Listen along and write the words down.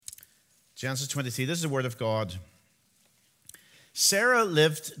Genesis 23, this is the word of God. Sarah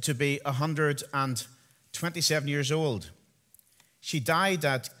lived to be 127 years old. She died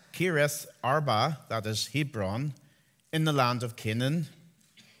at Kiriath Arba, that is Hebron, in the land of Canaan.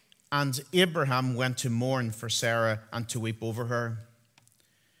 And Abraham went to mourn for Sarah and to weep over her.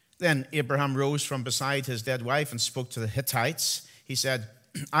 Then Abraham rose from beside his dead wife and spoke to the Hittites. He said,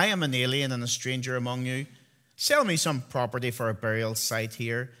 I am an alien and a stranger among you. Sell me some property for a burial site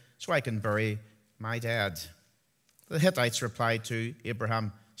here, so I can bury my dead. The Hittites replied to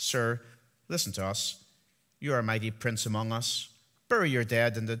Abraham, Sir, listen to us. You are a mighty prince among us. Bury your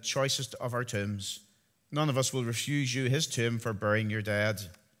dead in the choicest of our tombs. None of us will refuse you his tomb for burying your dead.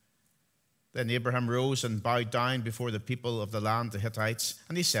 Then Abraham rose and bowed down before the people of the land, the Hittites,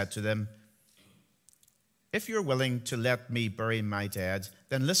 and he said to them, If you're willing to let me bury my dead,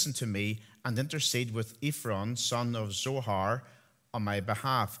 then listen to me and intercede with Ephron, son of Zohar, on my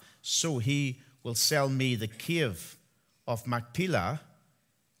behalf, so he will sell me the cave of Machpelah,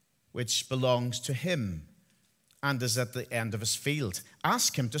 which belongs to him and is at the end of his field.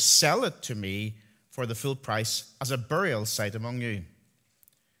 Ask him to sell it to me for the full price as a burial site among you.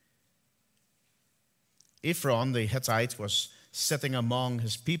 Ephron, the Hittite, was sitting among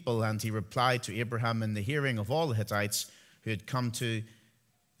his people, and he replied to Abraham in the hearing of all the Hittites who had come to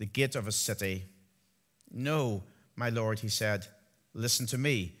the gate of his city. No, my lord, he said, listen to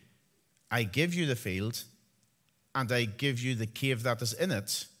me. I give you the field, and I give you the cave that is in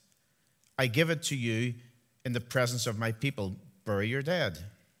it. I give it to you in the presence of my people. Bury your dead.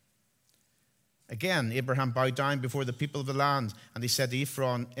 Again, Abraham bowed down before the people of the land, and he said to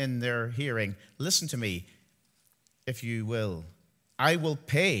Ephron in their hearing, listen to me, if you will. I will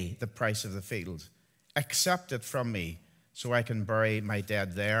pay the price of the field. Accept it from me, so I can bury my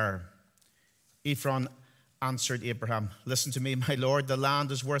dead there. Ephron answered Abraham, listen to me, my lord, the land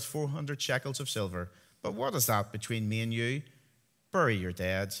is worth 400 shekels of silver. But what is that between me and you? Bury your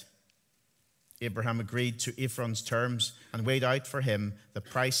dead. Abraham agreed to Ephron's terms and weighed out for him the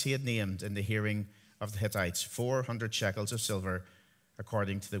price he had named in the hearing of the Hittites, 400 shekels of silver,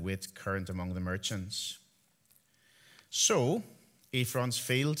 according to the weight current among the merchants. So Ephron's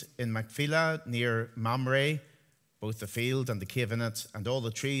field in Machpelah near Mamre, both the field and the cave in it, and all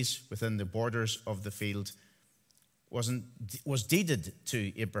the trees within the borders of the field, was deeded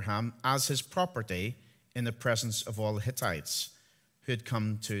to Abraham as his property in the presence of all the Hittites who had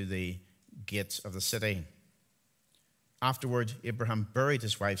come to the gate of the city. Afterward, Abraham buried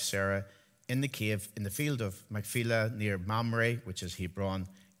his wife Sarah in the cave in the field of Machpelah near Mamre, which is Hebron,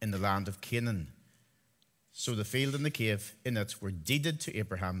 in the land of Canaan. So the field and the cave in it were deeded to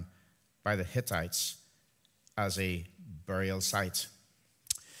Abraham by the Hittites as a burial site.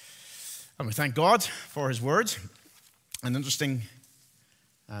 And we thank God for his word. An interesting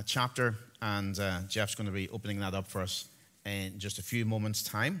chapter, and Jeff's going to be opening that up for us in just a few moments'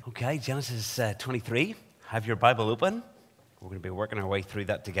 time. Okay, Genesis 23. Have your Bible open. We're going to be working our way through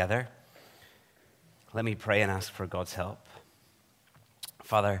that together. Let me pray and ask for God's help.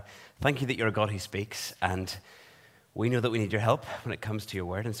 Father, thank you that you're a God who speaks, and we know that we need your help when it comes to your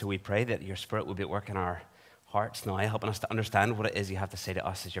word, and so we pray that your Spirit will be at work in our hearts now, helping us to understand what it is you have to say to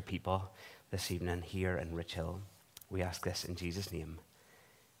us as your people this evening here in Rich Hill. We ask this in Jesus' name.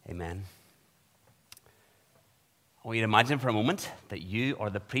 Amen. I want you to imagine for a moment that you are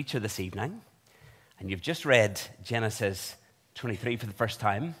the preacher this evening, and you've just read Genesis 23 for the first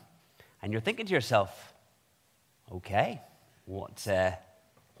time, and you're thinking to yourself, okay, what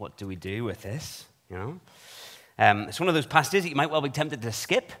do we do with this? You know, it's one of those passages that you might well be tempted to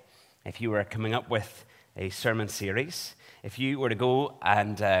skip if you were coming up with a sermon series. If you were to go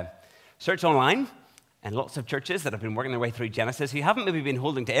and search online, and lots of churches that have been working their way through Genesis, who haven't maybe been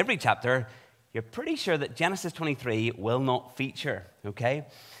holding to every chapter, you're pretty sure that Genesis 23 will not feature, okay?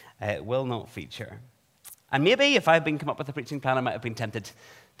 It will not feature. And maybe if I'd been come up with a preaching plan, I might have been tempted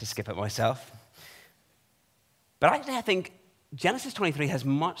to skip it myself. But actually, I think Genesis 23 has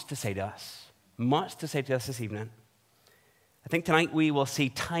much to say to us this evening. I think tonight we will see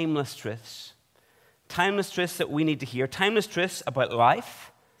timeless truths that we need to hear, timeless truths about life,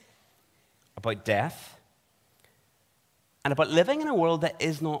 about death, and about living in a world that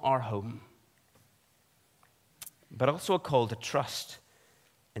is not our home, but also a call to trust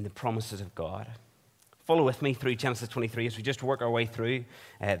in the promises of God. Follow with me through Genesis 23 as we just work our way through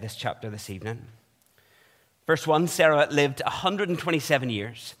this chapter this evening. Verse 1, Sarah lived 127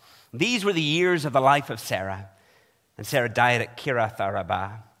 years. These were the years of the life of Sarah. And Sarah died at Kiriath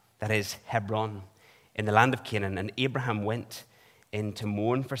Arba, that is Hebron, in the land of Canaan. And Abraham went in to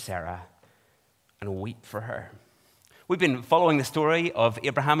mourn for Sarah and weep for her. We've been following the story of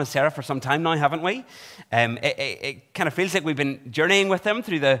Abraham and Sarah for some time now, haven't we? It kind of feels like we've been journeying with them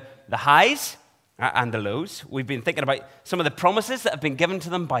through the highs and the lows. We've been thinking about some of the promises that have been given to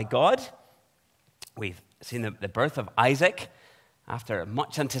them by God. We've seen the birth of Isaac after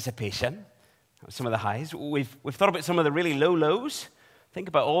much anticipation. Some of the highs. We've thought about some of the really low lows. Think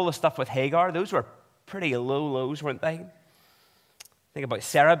about all the stuff with Hagar. Those were pretty low lows, weren't they? Think about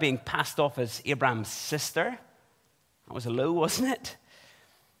Sarah being passed off as Abraham's sister. That was a low, wasn't it?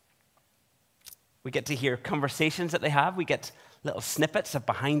 We get to hear conversations that they have. We get little snippets of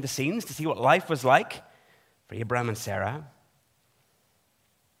behind the scenes to see what life was like for Abraham and Sarah.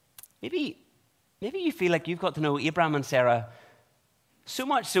 Maybe you feel like you've got to know Abraham and Sarah so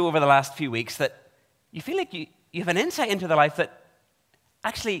much so over the last few weeks that you feel like you have an insight into their life that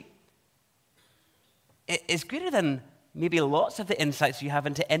actually is greater than maybe lots of the insights you have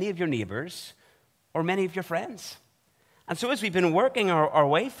into any of your neighbors or many of your friends. And so as we've been working our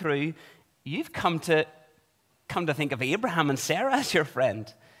way through, you've come to think of Abraham and Sarah as your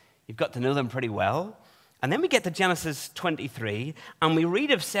friend. You've got to know them pretty well. And then we get to Genesis 23, and we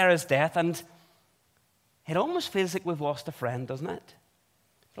read of Sarah's death, and it almost feels like we've lost a friend, doesn't it?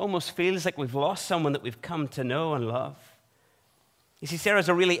 It almost feels like we've lost someone that we've come to know and love. You see, Sarah's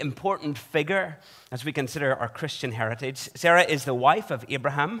a really important figure as we consider our Christian heritage. Sarah is the wife of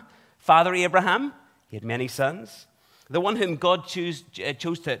Abraham, Father Abraham. He had many sons. The one whom God chose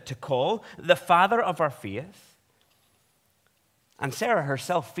to call the father of our faith. And Sarah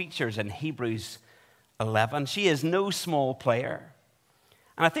herself features in Hebrews 11. She is no small player.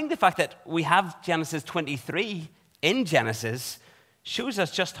 And I think the fact that we have Genesis 23 in Genesis shows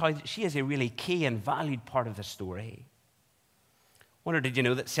us just how she is a really key and valued part of the story. I wonder, did you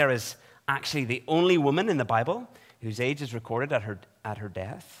know that Sarah's actually the only woman in the Bible whose age is recorded at her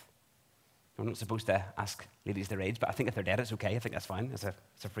death? I'm not supposed to ask ladies their age, but I think if they're dead, it's okay. I think that's fine. It's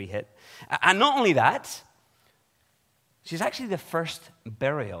a free hit. And not only that, she's actually the first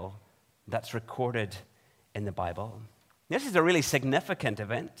burial that's recorded in the Bible. This is a really significant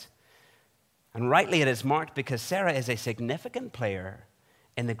event. And rightly it is marked because Sarah is a significant player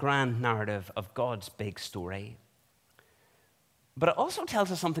in the grand narrative of God's big story. But it also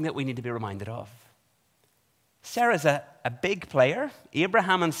tells us something that we need to be reminded of. Sarah's a big player.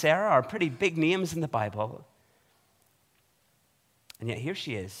 Abraham and Sarah are pretty big names in the Bible. And yet here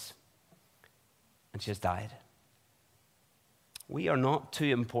she is, and she has died. We are not too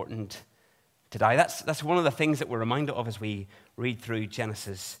important to die. That's one of the things that we're reminded of as we read through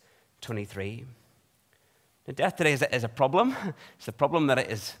Genesis 23. The death today is a problem. It's a problem that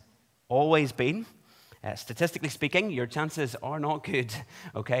it has always been. Statistically speaking, your chances are not good.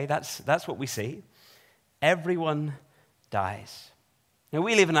 Okay, that's what we see. Everyone dies. Now,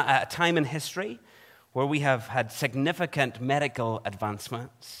 we live in a time in history where we have had significant medical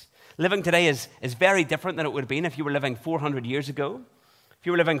advancements. Living today is very different than it would have been if you were living 400 years ago. If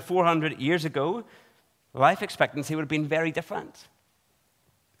you were living 400 years ago, life expectancy would have been very different.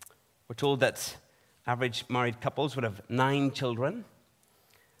 We're told that average married couples would have 9 children,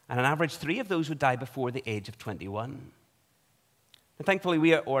 and on average 3 of those would die before the age of 21. And thankfully,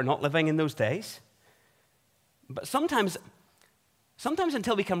 we are not living in those days. But sometimes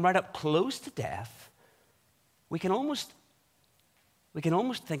until we come right up close to death, we can almost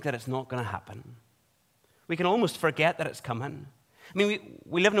think that it's not going to happen. We can almost forget that it's coming. I mean,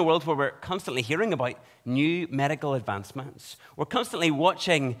 we live in a world where we're constantly hearing about new medical advancements. We're constantly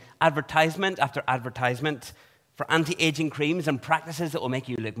watching advertisement after advertisement for anti-aging creams and practices that will make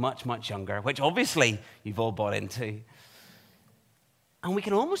you look much, much younger, which obviously you've all bought into. And we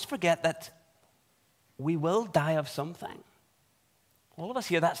can almost forget that we will die of something. All of us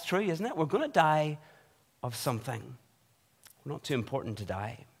here, that's true, isn't it? We're going to die of something. We're not too important to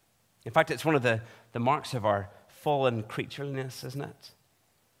die. In fact, it's one of the marks of our fallen creatureliness, isn't it?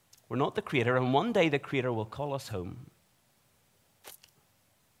 We're not the Creator, and one day the Creator will call us home.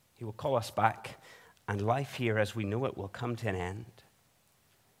 He will call us back, and life here as we know it will come to an end.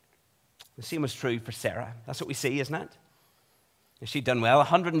 The same was true for Sarah. That's what we see, isn't it? She'd done well.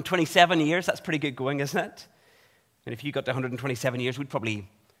 127 years, that's pretty good going, isn't it? And if you got to 127 years, we'd probably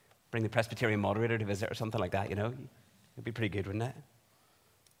bring the Presbyterian moderator to visit or something like that, you know? It'd be pretty good, wouldn't it?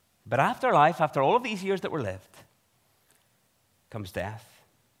 But after life, after all of these years that were lived, comes death.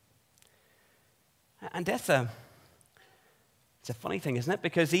 And death's it's a funny thing, isn't it?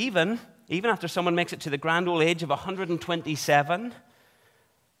 Because even after someone makes it to the grand old age of 127,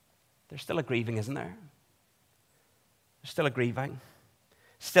 there's still a grieving, isn't there? There's still a grieving.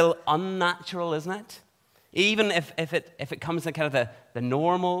 Still unnatural, isn't it? Even if it comes in kind of the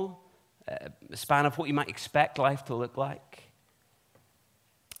normal span of what you might expect life to look like.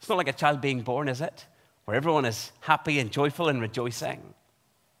 It's not like a child being born, is it? Where everyone is happy and joyful and rejoicing.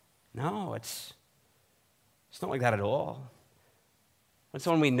 No, it's not like that at all. When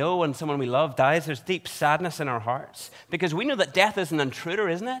someone we know and someone we love dies, there's deep sadness in our hearts because we know that death is an intruder,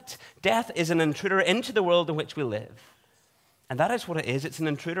 isn't it? Death is an intruder into the world in which we live. And that is what it is. It's an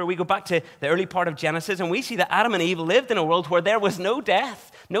intruder. We go back to the early part of Genesis and we see that Adam and Eve lived in a world where there was no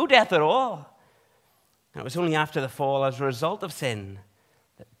death at all. And it was only after the fall, as a result of sin,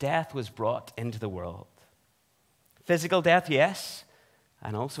 that death was brought into the world. Physical death, yes,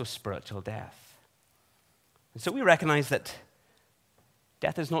 and also spiritual death. And so we recognize that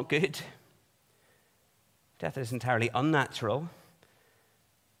death is not good. Death is entirely unnatural.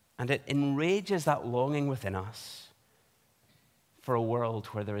 And it enrages that longing within us for a world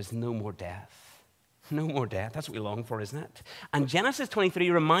where there is no more death. No more death. That's what we long for, isn't it? And Genesis 23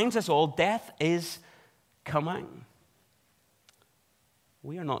 reminds us all death is coming.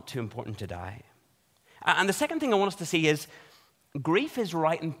 We are not too important to die. And the second thing I want us to see is grief is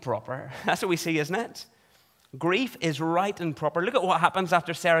right and proper. That's what we see, isn't it? Grief is right and proper. Look at what happens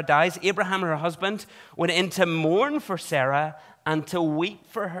after Sarah dies. Abraham, her husband, went in to mourn for Sarah and to weep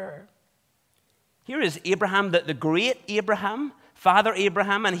for her. Here is Abraham, the great Abraham, Father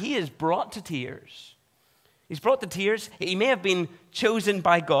Abraham, and he is brought to tears. He's brought to tears. He may have been chosen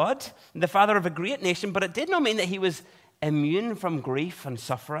by God, the father of a great nation, but it did not mean that he was immune from grief and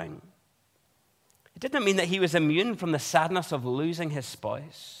suffering. It did not mean that he was immune from the sadness of losing his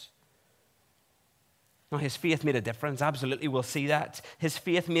spouse. Now, his faith made a difference. Absolutely, we'll see that. His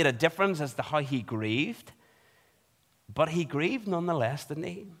faith made a difference as to how he grieved. But he grieved nonetheless, didn't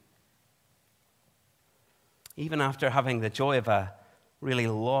he? Even after having the joy of a really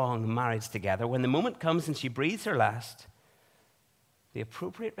long marriage together, when the moment comes and she breathes her last, the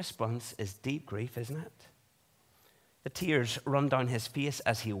appropriate response is deep grief, isn't it? The tears run down his face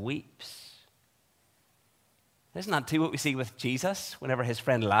as he weeps. Isn't that too what we see with Jesus whenever his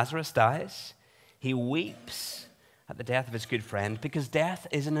friend Lazarus dies? He weeps at the death of his good friend because death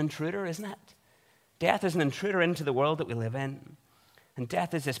is an intruder, isn't it? Death is an intruder into the world that we live in. And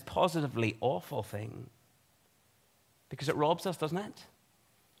death is this positively awful thing because it robs us, doesn't it?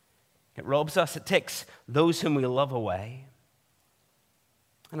 It robs us. It takes those whom we love away.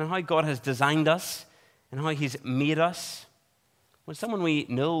 And in how God has designed us and how he's made us, when someone we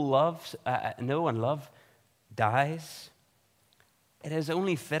know and love dies, it is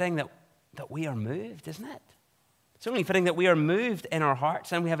only fitting that we are moved, isn't it? It's only fitting that we are moved in our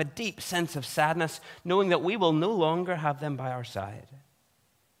hearts and we have a deep sense of sadness knowing that we will no longer have them by our side.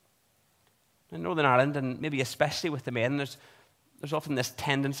 In Northern Ireland, and maybe especially with the men, there's often this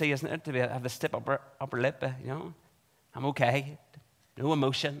tendency, isn't it, to have the stiff upper lip, I'm okay, no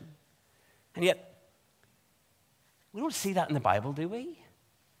emotion. And yet, we don't see that in the Bible, do we?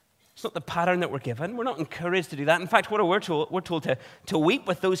 It's not the pattern that we're given. We're not encouraged to do that. In fact, what are we told? We're told to weep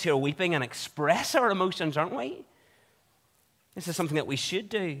with those who are weeping and express our emotions, aren't we? This is something that we should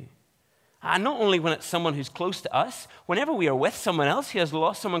do. And not only when it's someone who's close to us, whenever we are with someone else who has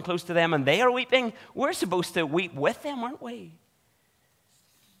lost someone close to them and they are weeping, we're supposed to weep with them, aren't we?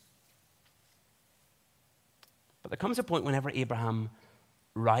 But there comes a point whenever Abraham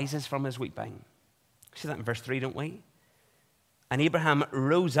rises from his weeping. We see that in verse 3, don't we? And Abraham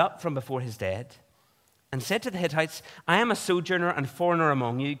rose up from before his dead and said to the Hittites, I am a sojourner and foreigner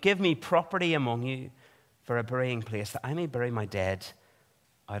among you. Give me property among you for a burying place, that I may bury my dead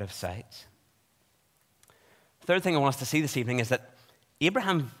out of sight. Third thing I want us to see this evening is that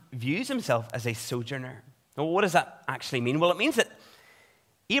Abraham views himself as a sojourner. Now, what does that actually mean? Well, it means that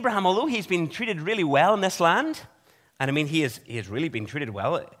Abraham, although he's been treated really well in this land, and I mean, he has really been treated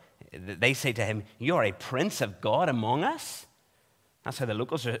well. They say to him, you are a prince of God among us. That's how the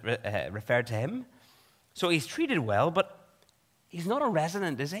locals referred to him. So he's treated well, but he's not a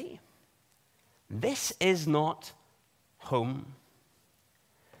resident, is he? This is not home.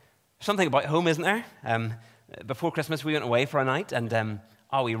 Something about home, isn't there? Before Christmas, we went away for a night, and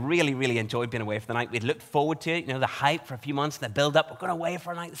we really, really enjoyed being away for the night. We'd looked forward to it, the hype for a few months, and the build-up. We're going away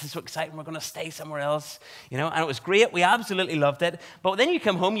for a night. This is so exciting. We're going to stay somewhere else, and it was great. We absolutely loved it. But then you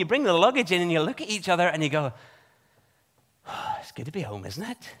come home, you bring the luggage in, and you look at each other, and you go, it's good to be home, isn't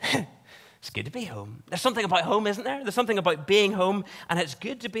it? It's good to be home. There's something about home, isn't there? There's something about being home, and it's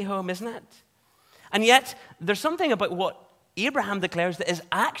good to be home, isn't it? And yet, there's something about what Abraham declares that is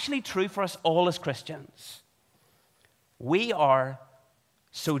actually true for us all as Christians. We are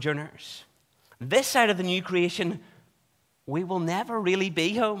sojourners. This side of the new creation, we will never really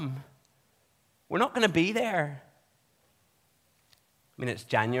be home. We're not going to be there. mean, it's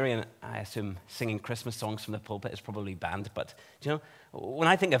January, and I assume singing Christmas songs from the pulpit is probably banned. But, you know, when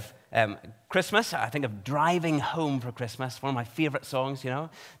I think of Christmas, I think of Driving Home for Christmas, one of my favorite songs, you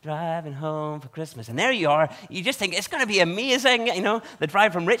know, Driving Home for Christmas. And there you are. You just think it's going to be amazing, you know, the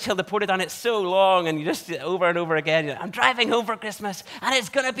drive from Richhill to Portadown, it's so long, and you just over and over again, you know, I'm driving home for Christmas, and it's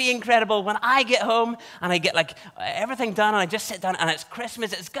going to be incredible when I get home, and I get like everything done, and I just sit down, and it's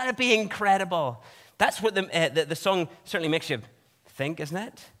Christmas, it's going to be incredible. That's what the song certainly makes you think, isn't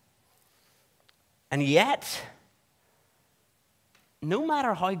it? And yet, no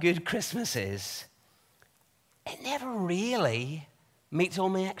matter how good Christmas is, it never really meets all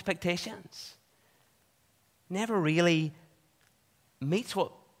my expectations. Never really meets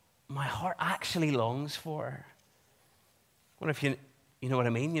what my heart actually longs for. I wonder if you know what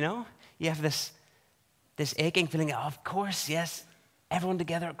I mean, you know? You have this aching feeling, of course, yes, everyone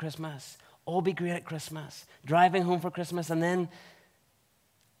together at Christmas, all be great at Christmas, driving home for Christmas, and then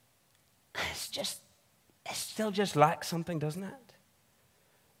it still just lacks something, doesn't it?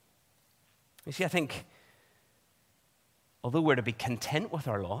 You see, I think, although we're to be content with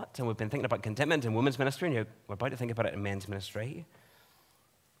our lot, and we've been thinking about contentment in women's ministry, and we're about to think about it in men's ministry,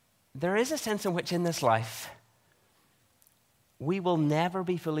 there is a sense in which in this life, we will never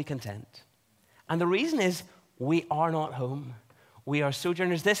be fully content. And the reason is, we are not home. We are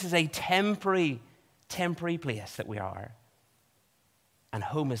sojourners. This is a temporary place that we are. And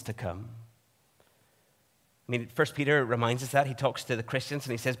home is to come. I mean, 1 Peter reminds us that. He talks to the Christians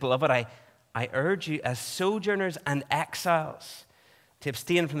and he says, Beloved, I urge you as sojourners and exiles to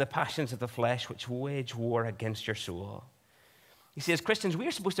abstain from the passions of the flesh which wage war against your soul. You see, as Christians, we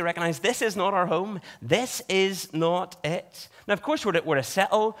are supposed to recognize this is not our home. This is not it. Now, of course, we're to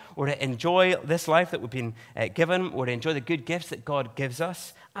settle. We're to enjoy this life that we've been given. We're to enjoy the good gifts that God gives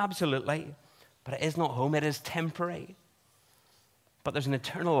us. Absolutely. But it is not home. It is temporary. But there's an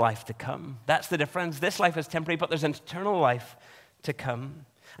eternal life to come. That's the difference. This life is temporary, but there's an eternal life to come.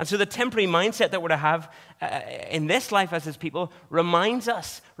 And so the temporary mindset that we're to have in this life as his people reminds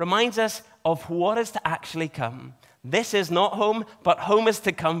us of what is to actually come. This is not home, but home is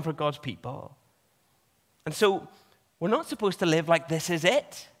to come for God's people. And so we're not supposed to live like this is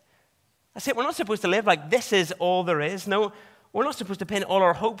it. That's it. We're not supposed to live like this is all there is. No, we're not supposed to pin all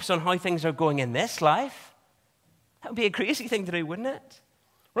our hopes on how things are going in this life. That would be a crazy thing to do, wouldn't it?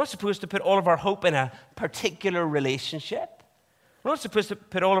 We're not supposed to put all of our hope in a particular relationship. We're not supposed to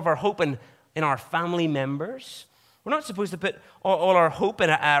put all of our hope in our family members. We're not supposed to put all our hope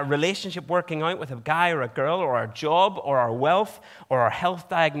in a relationship working out with a guy or a girl or our job or our wealth or our health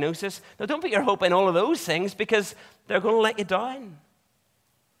diagnosis. Now, don't put your hope in all of those things because they're going to let you down.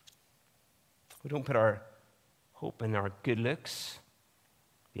 We don't put our hope in our good looks,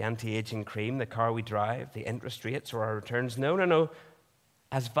 the anti-aging cream, the car we drive, the interest rates, or our returns. No.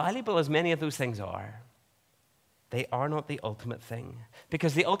 As valuable as many of those things are, they are not the ultimate thing.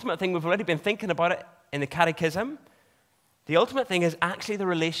 Because the ultimate thing, we've already been thinking about it in the Catechism, the ultimate thing is actually the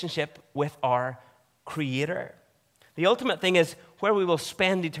relationship with our Creator. The ultimate thing is where we will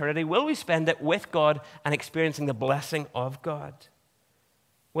spend eternity. Will we spend it with God and experiencing the blessing of God?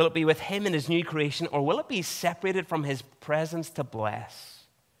 Will it be with Him in His new creation, or will it be separated from His presence to bless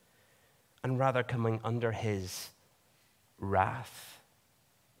and rather coming under His wrath?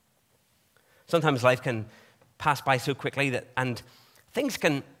 Sometimes life can pass by so quickly and things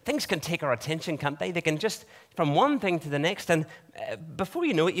can take our attention, can't they? They can just from one thing to the next, and before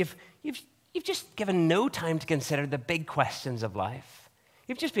you know it, you've just given no time to consider the big questions of life.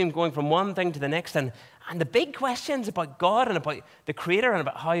 You've just been going from one thing to the next, and the big questions about God and about the Creator and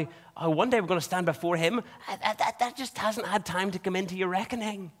about how one day we're going to stand before Him, that just hasn't had time to come into your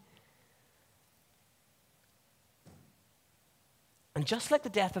reckoning. And just like the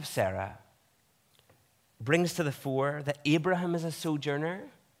death of Sarah brings to the fore that Abraham is a sojourner,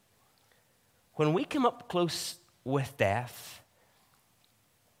 when we come up close with death,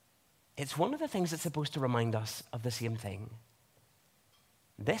 it's one of the things that's supposed to remind us of the same thing.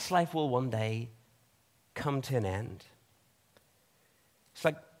 This life will one day come to an end. It's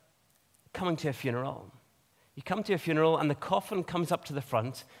like coming to a funeral. You come to a funeral and the coffin comes up to the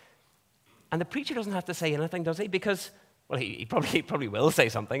front, and the preacher doesn't have to say anything, does he? Because, well, he probably will say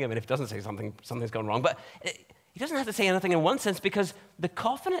something. I mean, if he doesn't say something, something's gone wrong. But he doesn't have to say anything in one sense because the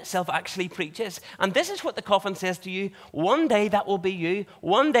coffin itself actually preaches. And this is what the coffin says to you. One day that will be you.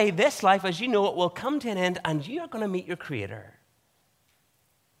 One day this life, as you know it, will come to an end, and you are going to meet your Creator.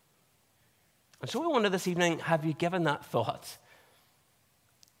 And so I wonder this evening, have you given that thought?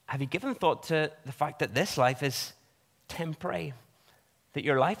 Have you given thought to the fact that this life is temporary? That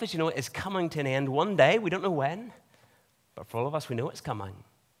your life, as you know, is coming to an end one day, we don't know when, But for all of us, we know it's coming.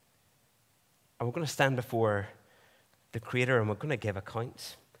 And we're going to stand before the Creator and we're going to give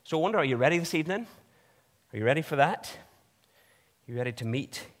account. So I wonder, are you ready this evening? Are you ready for that? Are you ready to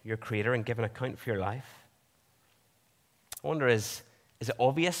meet your Creator and give an account for your life? I wonder, is it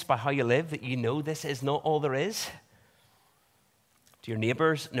obvious by how you live that you know this is not all there is? Do your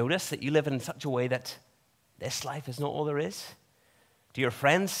neighbors notice that you live in such a way that this life is not all there is? Do your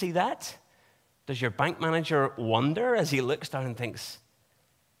friends see that? Does your bank manager wonder as he looks down and thinks,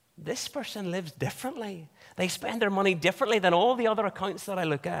 this person lives differently. They spend their money differently than all the other accounts that I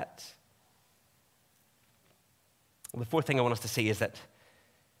look at. Well, the fourth thing I want us to see is that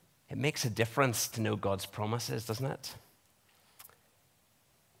it makes a difference to know God's promises, doesn't it?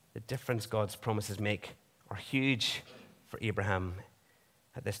 The difference God's promises make are huge for Abraham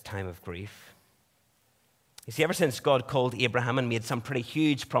at this time of grief. You see, ever since God called Abraham and made some pretty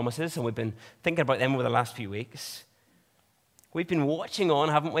huge promises, and we've been thinking about them over the last few weeks, we've been watching on,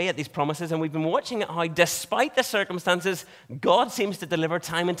 haven't we, at these promises, and we've been watching at how, despite the circumstances, God seems to deliver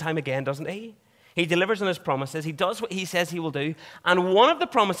time and time again, doesn't he? He delivers on his promises. He does what he says he will do. And one of the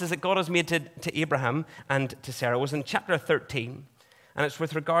promises that God has made to Abraham and to Sarah was in chapter 13, and it's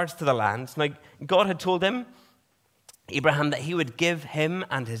with regards to the land. Now, God had told him, Abraham, that he would give him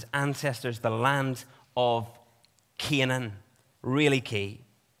and his ancestors the land of Canaan. Really key.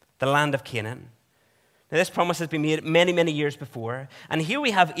 The land of Canaan. Now, this promise has been made many, many years before. And here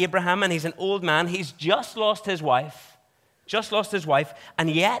we have Abraham, and he's an old man. He's just lost his wife. And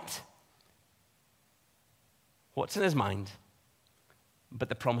yet, what's in his mind? But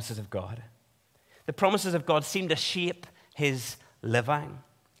the promises of God. The promises of God seem to shape his living.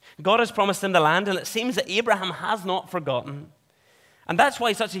 God has promised him the land, and it seems that Abraham has not forgotten. And that's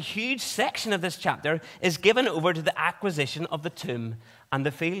why such a huge section of this chapter is given over to the acquisition of the tomb and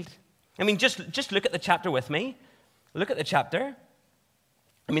the field. I mean, just look at the chapter with me. Look at the chapter.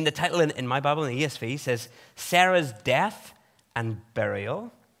 I mean, the title in my Bible, in the ESV, says Sarah's death and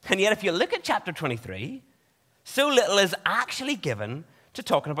burial. And yet, if you look at chapter 23, so little is actually given to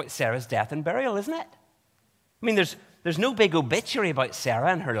talking about Sarah's death and burial, isn't it? I mean, there's no big obituary about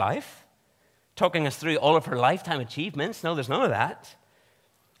Sarah and her life, talking us through all of her lifetime achievements. No, there's none of that.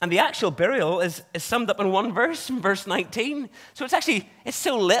 And the actual burial is summed up in one verse, in verse 19. So it's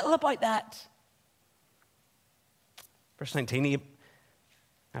so little about that. Verse 19,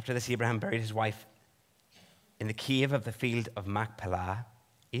 after this, Abraham buried his wife in the cave of the field of Machpelah,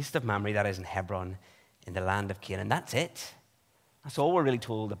 east of Mamre, that is in Hebron, in the land of Canaan. That's it. That's all we're really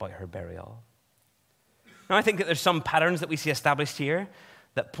told about her burial. Now, I think that there's some patterns that we see established here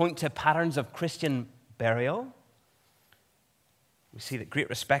that point to patterns of Christian burial. We see that great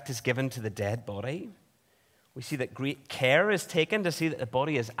respect is given to the dead body. We see that great care is taken to see that the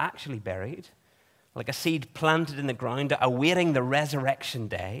body is actually buried, like a seed planted in the ground, awaiting the resurrection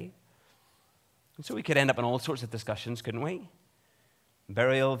day. And so we could end up in all sorts of discussions, couldn't we?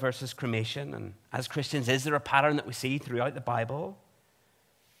 Burial versus cremation. And as Christians, is there a pattern that we see throughout the Bible?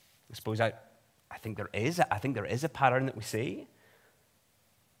 I suppose I think there is. I think there is a pattern that we see.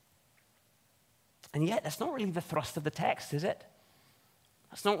 And yet, that's not really the thrust of the text, is it?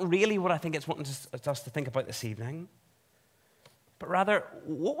 That's not really what I think it's wanting us to think about this evening. But rather,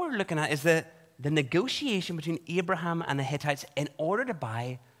 what we're looking at is the negotiation between Abraham and the Hittites in order to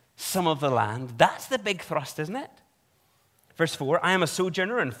buy some of the land. That's the big thrust, isn't it? Verse 4, I am a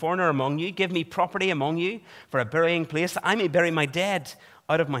sojourner and foreigner among you. Give me property among you for a burying place, that I may bury my dead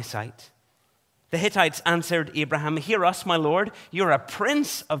out of my sight. The Hittites answered Abraham, hear us, my lord. You are a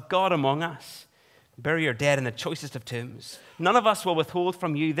prince of God among us. Bury your dead in the choicest of tombs. None of us will withhold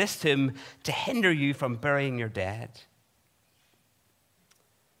from you this tomb to hinder you from burying your dead.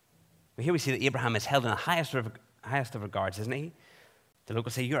 Well, here we see that Abraham is held in the highest of regards, isn't he? The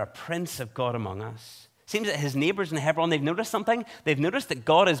locals say, you're a prince of God among us. Seems that his neighbors in Hebron, they've noticed something. They've noticed that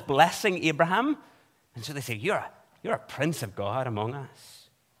God is blessing Abraham. And so they say, you're a prince of God among us.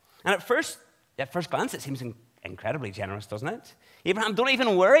 And at first glance, it seems incredibly generous, doesn't it? Abraham, don't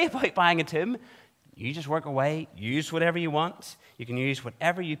even worry about buying a tomb. You just work away, use whatever you want. You can use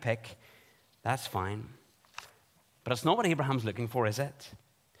whatever you pick. That's fine. But it's not what Abraham's looking for, is it?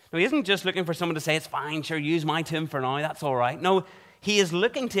 No, he isn't just looking for someone to say, it's fine, sure, use my tomb for now, that's all right. No, he is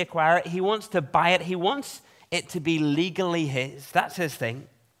looking to acquire it. He wants to buy it. He wants it to be legally his. That's his thing.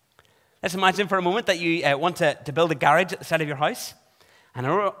 Let's imagine for a moment that you want to build a garage at the side of your house. And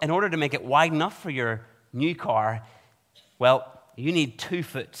in order to make it wide enough for your new car, well, you need 2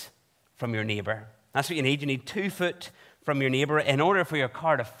 foot from your neighbor. That's what you need. You need 2 foot from your neighbor in order for your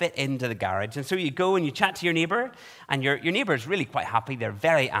car to fit into the garage. And so you go and you chat to your neighbor, and your neighbor is really quite happy. They're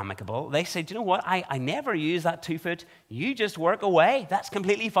very amicable. They say, do you know what? I never use that 2-foot. You just work away. That's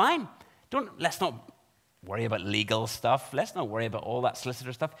completely fine. Let's not worry about legal stuff. Let's not worry about all that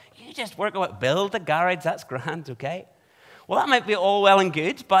solicitor stuff. You just work away. Build the garage. That's grand, okay? Well, that might be all well and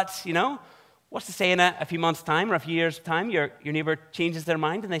good, but, what's to say in a few months' time or a few years' time, your neighbor changes their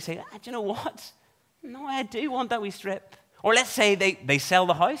mind and they say, do you know what? No, I do want that wee strip. Or let's say they sell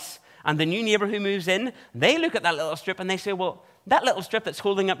the house, and the new neighbor who moves in, they look at that little strip and they say, well, that little strip that's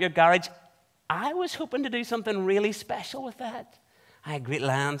holding up your garage, I was hoping to do something really special with that. I had great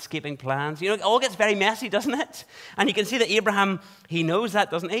landscaping plans. It all gets very messy, doesn't it? And you can see that Abraham, he knows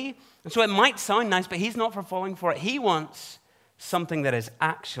that, doesn't he? And so it might sound nice, but he's not for falling for it. He wants something that is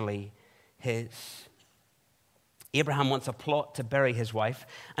actually his. Abraham wants a plot to bury his wife,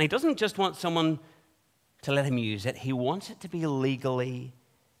 and he doesn't just want someone to let him use it. He wants it to be legally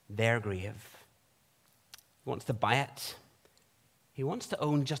their grave. He wants to buy it. He wants to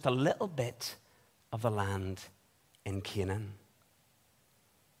own just a little bit of the land in Canaan.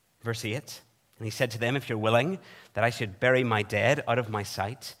 Verse 8, and he said to them, if you're willing that I should bury my dead out of my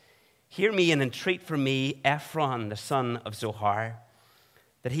sight, hear me and entreat for me Ephron, the son of Zohar,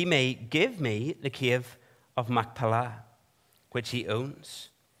 that he may give me the cave of Machpelah, which he owns.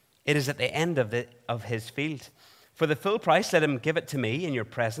 It is at the end of his field. For the full price, let him give it to me in your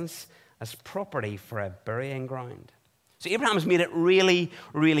presence as property for a burying ground. So Abraham has made it really,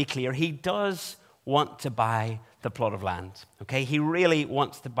 really clear. He does want to buy the plot of land, okay? He really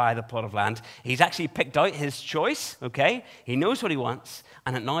wants to buy the plot of land. He's actually picked out his choice, okay? He knows what he wants,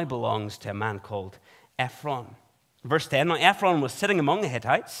 and it now belongs to a man called Ephron. Verse 10, now Ephron was sitting among the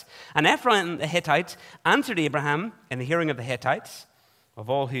Hittites, and Ephron the Hittite answered Abraham in the hearing of the Hittites, of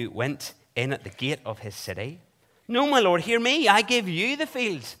all who went in at the gate of his city, no, my lord, hear me. I give you the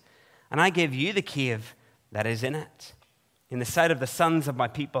field, and I give you the cave that is in it. In the sight of the sons of my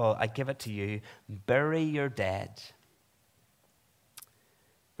people, I give it to you. Bury your dead.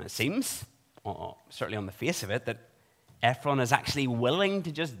 And it seems, certainly on the face of it, that Ephron is actually willing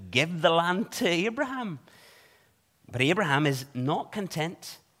to just give the land to Abraham. But Abraham is not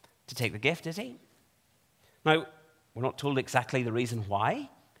content to take the gift, is he? Now, we're not told exactly the reason why.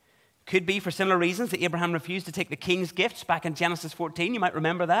 Could be for similar reasons that Abraham refused to take the king's gifts back in Genesis 14. You might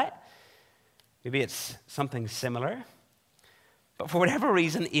remember that. Maybe it's something similar. But for whatever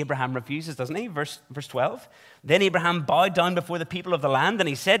reason, Abraham refuses, doesn't he? Verse 12. Then Abraham bowed down before the people of the land, and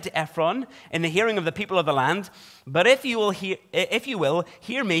he said to Ephron, in the hearing of the people of the land, but if you will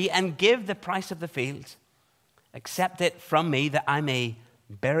hear me and give the price of the field, accept it from me that I may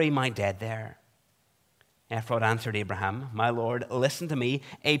bury my dead there. Ephron answered Abraham, my lord, listen to me.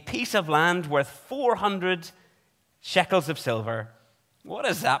 A piece of land worth 400 shekels of silver. What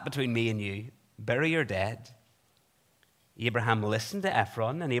is that between me and you? Bury your dead. Abraham listened to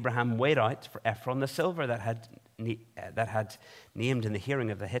Ephron, and Abraham weighed out for Ephron the silver that had named in the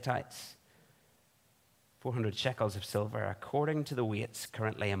hearing of the Hittites. 400 shekels of silver, according to the weights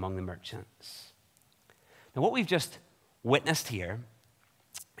currently among the merchants. Now, what we've just witnessed here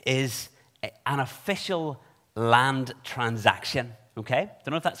is an official land transaction, okay?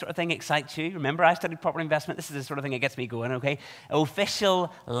 Don't know if that sort of thing excites you. Remember, I studied property investment. This is the sort of thing that gets me going, okay?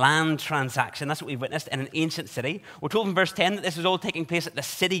 Official land transaction. That's what we've witnessed in an ancient city. We're told in verse 10 that this was all taking place at the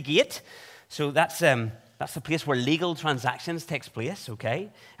city gate. So that's the place where legal transactions takes place, okay?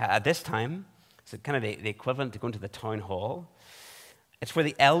 At this time, it's kind of the equivalent to going to the town hall. It's where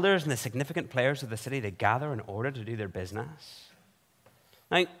the elders and the significant players of the city, they gather in order to do their business.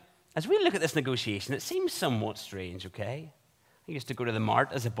 Now, as we look at this negotiation, it seems somewhat strange, okay? I used to go to the mart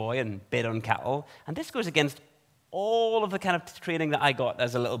as a boy and bid on cattle, and this goes against all of the kind of training that I got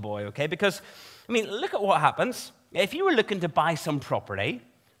as a little boy, okay? Because, look at what happens. If you were looking to buy some property,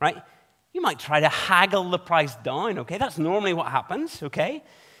 right, you might try to haggle the price down, okay? That's normally what happens, okay?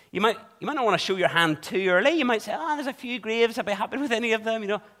 You might not want to show your hand too early. You might say, there's a few graves. I'd be happy with any of them,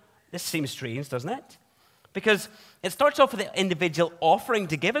 This seems strange, doesn't it? Because it starts off with the individual offering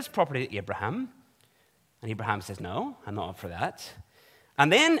to give his property to Abraham. And Abraham says, no, I'm not up for that.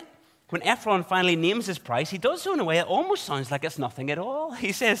 And then when Ephron finally names his price, he does so in a way that almost sounds like it's nothing at all.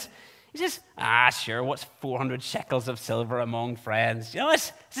 He says, sure, what's 400 shekels of silver among friends?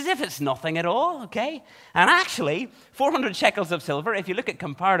 It's as if it's nothing at all, okay? And actually, 400 shekels of silver, if you look at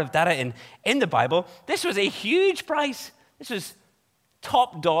comparative data in the Bible, this was a huge price. This was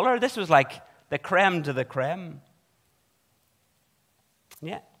top dollar. This was like the creme to the creme.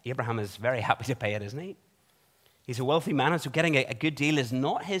 Yeah, Abraham is very happy to pay it, isn't he? He's a wealthy man, and so getting a good deal is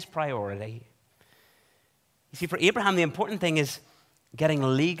not his priority. You see, for Abraham, the important thing is getting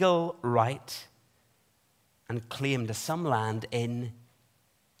legal right and claim to some land in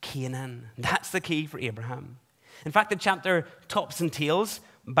Canaan. That's the key for Abraham. In fact, the chapter tops and tails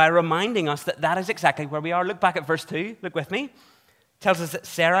by reminding us that that is exactly where we are. Look back at verse 2. Look with me. It tells us that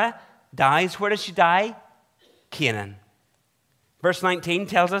Sarah dies. Where does she die? Canaan. Verse 19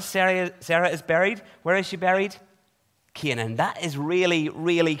 tells us Sarah is buried. Where is she buried? Canaan. That is really,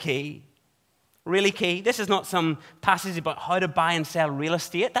 really key. Really key. This is not some passage about how to buy and sell real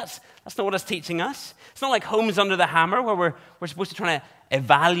estate. That's not what it's teaching us. It's not like Homes Under the Hammer where we're supposed to try to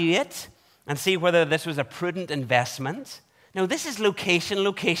evaluate and see whether this was a prudent investment. No, this is location,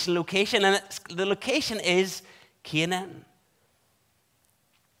 location, location. And the location is Canaan.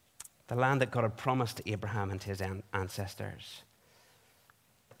 The land that God had promised to Abraham and to his ancestors.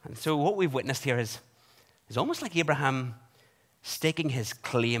 And so what we've witnessed here is almost like Abraham staking his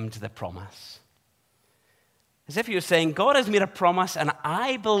claim to the promise. As if he was saying, God has made a promise and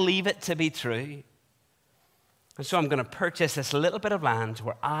I believe it to be true. And so I'm going to purchase this little bit of land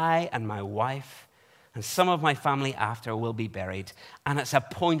where I and my wife and some of my family after will be buried. And it's a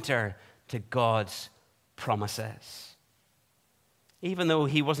pointer to God's promises. Even though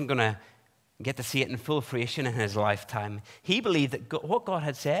he wasn't going to get to see it in full fruition in his lifetime, he believed that what God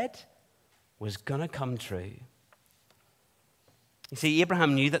had said was going to come true. You see,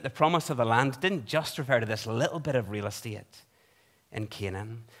 Abraham knew that the promise of the land didn't just refer to this little bit of real estate in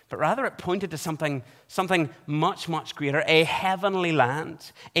Canaan, but rather it pointed to something much, much greater, a heavenly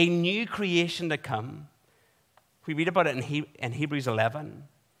land, a new creation to come. We read about it in Hebrews 11.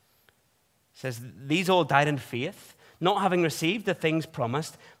 It says, these all died in faith, not having received the things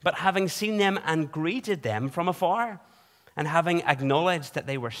promised, but having seen them and greeted them from afar, and having acknowledged that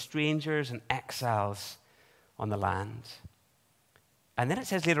they were strangers and exiles on the land. And then it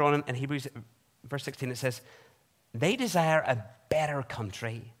says later on in Hebrews verse 16, it says, they desire a better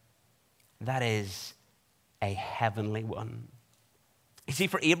country, that is, a heavenly one. You see,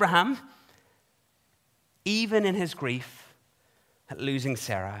 for Abraham, even in his grief at losing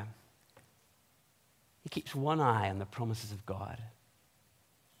Sarah, he keeps one eye on the promises of God.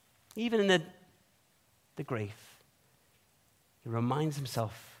 Even in the grief, he reminds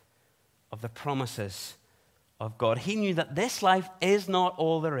himself of the promises of God. He knew that this life is not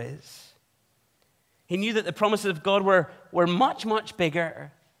all there is. He knew that the promises of God were much, much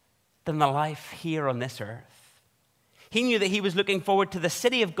bigger than the life here on this earth. He knew that he was looking forward to the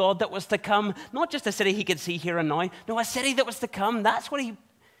city of God that was to come, not just a city he could see here and now, no, a city that was to come. That's what he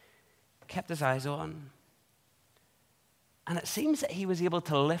kept his eyes on. And it seems that he was able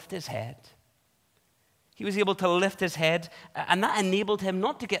to lift his head. He was able to lift his head, and that enabled him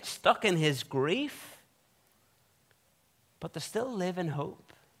not to get stuck in his grief, but to still live in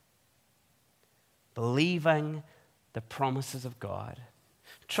hope, believing the promises of God,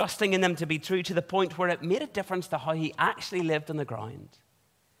 trusting in them to be true to the point where it made a difference to how he actually lived on the ground.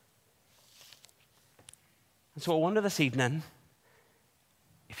 And so I wonder this evening,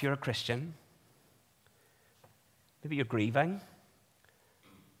 if you're a Christian, maybe you're grieving,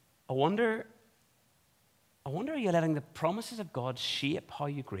 I wonder are you letting the promises of God shape how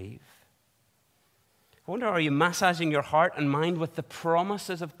you grieve? I wonder, are you massaging your heart and mind with the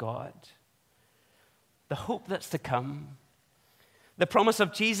promises of God? The hope that's to come. The promise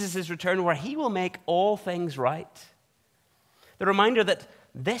of Jesus' return where he will make all things right. The reminder that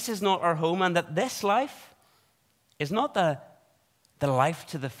this is not our home and that this life is not the life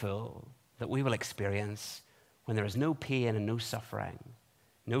to the full that we will experience when there is no pain and no suffering,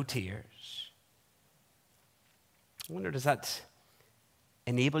 no tears. I wonder, does that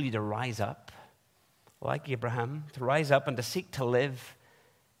enable you to rise up like Abraham, to rise up and to seek to live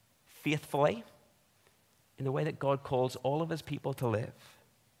faithfully in the way that God calls all of his people to live?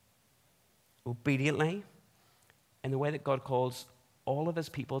 Obediently in the way that God calls all of his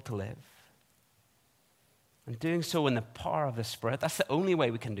people to live. And doing so in the power of the Spirit. That's the only way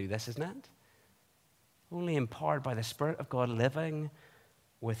we can do this, isn't it? Only empowered by the Spirit of God living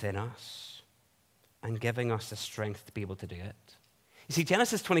within us and giving us the strength to be able to do it. You see,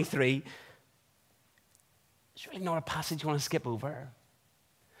 Genesis 23, it's really not a passage you want to skip over.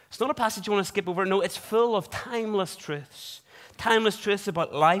 It's not a passage you want to skip over. No, it's full of timeless truths. Timeless truths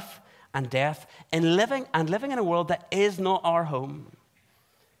about life and death and living in a world that is not our home.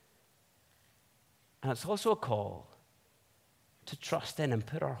 And it's also a call to trust in and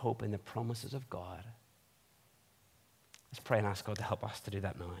put our hope in the promises of God. Let's pray and ask God to help us to do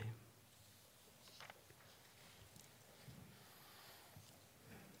that now.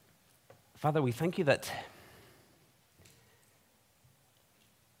 Father, we thank you that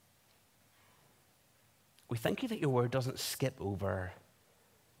we thank you that your word doesn't skip over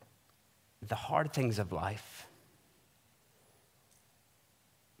the hard things of life.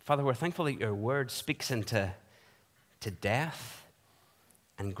 Father, we're thankful that your word speaks into death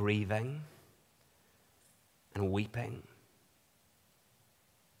and grieving and weeping.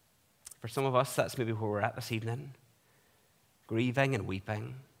 For some of us, that's maybe where we're at this evening, grieving and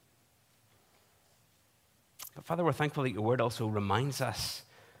weeping. But Father, we're thankful that your word also reminds us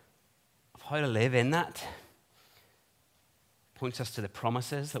of how to live in that. Points us to the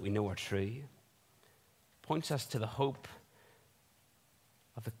promises that we know are true. Points us to the hope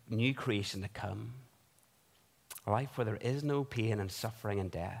of the new creation to come. A life where there is no pain and suffering and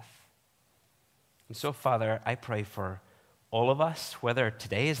death. And so, Father, I pray for all of us, whether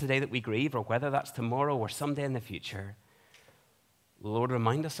today is the day that we grieve or whether that's tomorrow or someday in the future. Lord,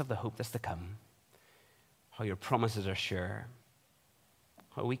 remind us of the hope that's to come, how your promises are sure,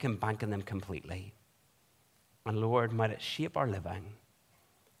 how we can bank on them completely. And Lord, might it shape our living,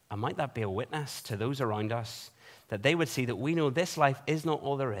 and might that be a witness to those around us, that they would see that we know this life is not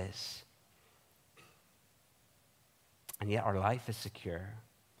all there is, and yet our life is secure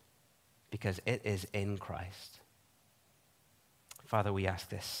because it is in Christ. Father, we ask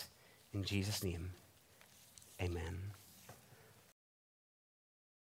this in Jesus' name. Amen.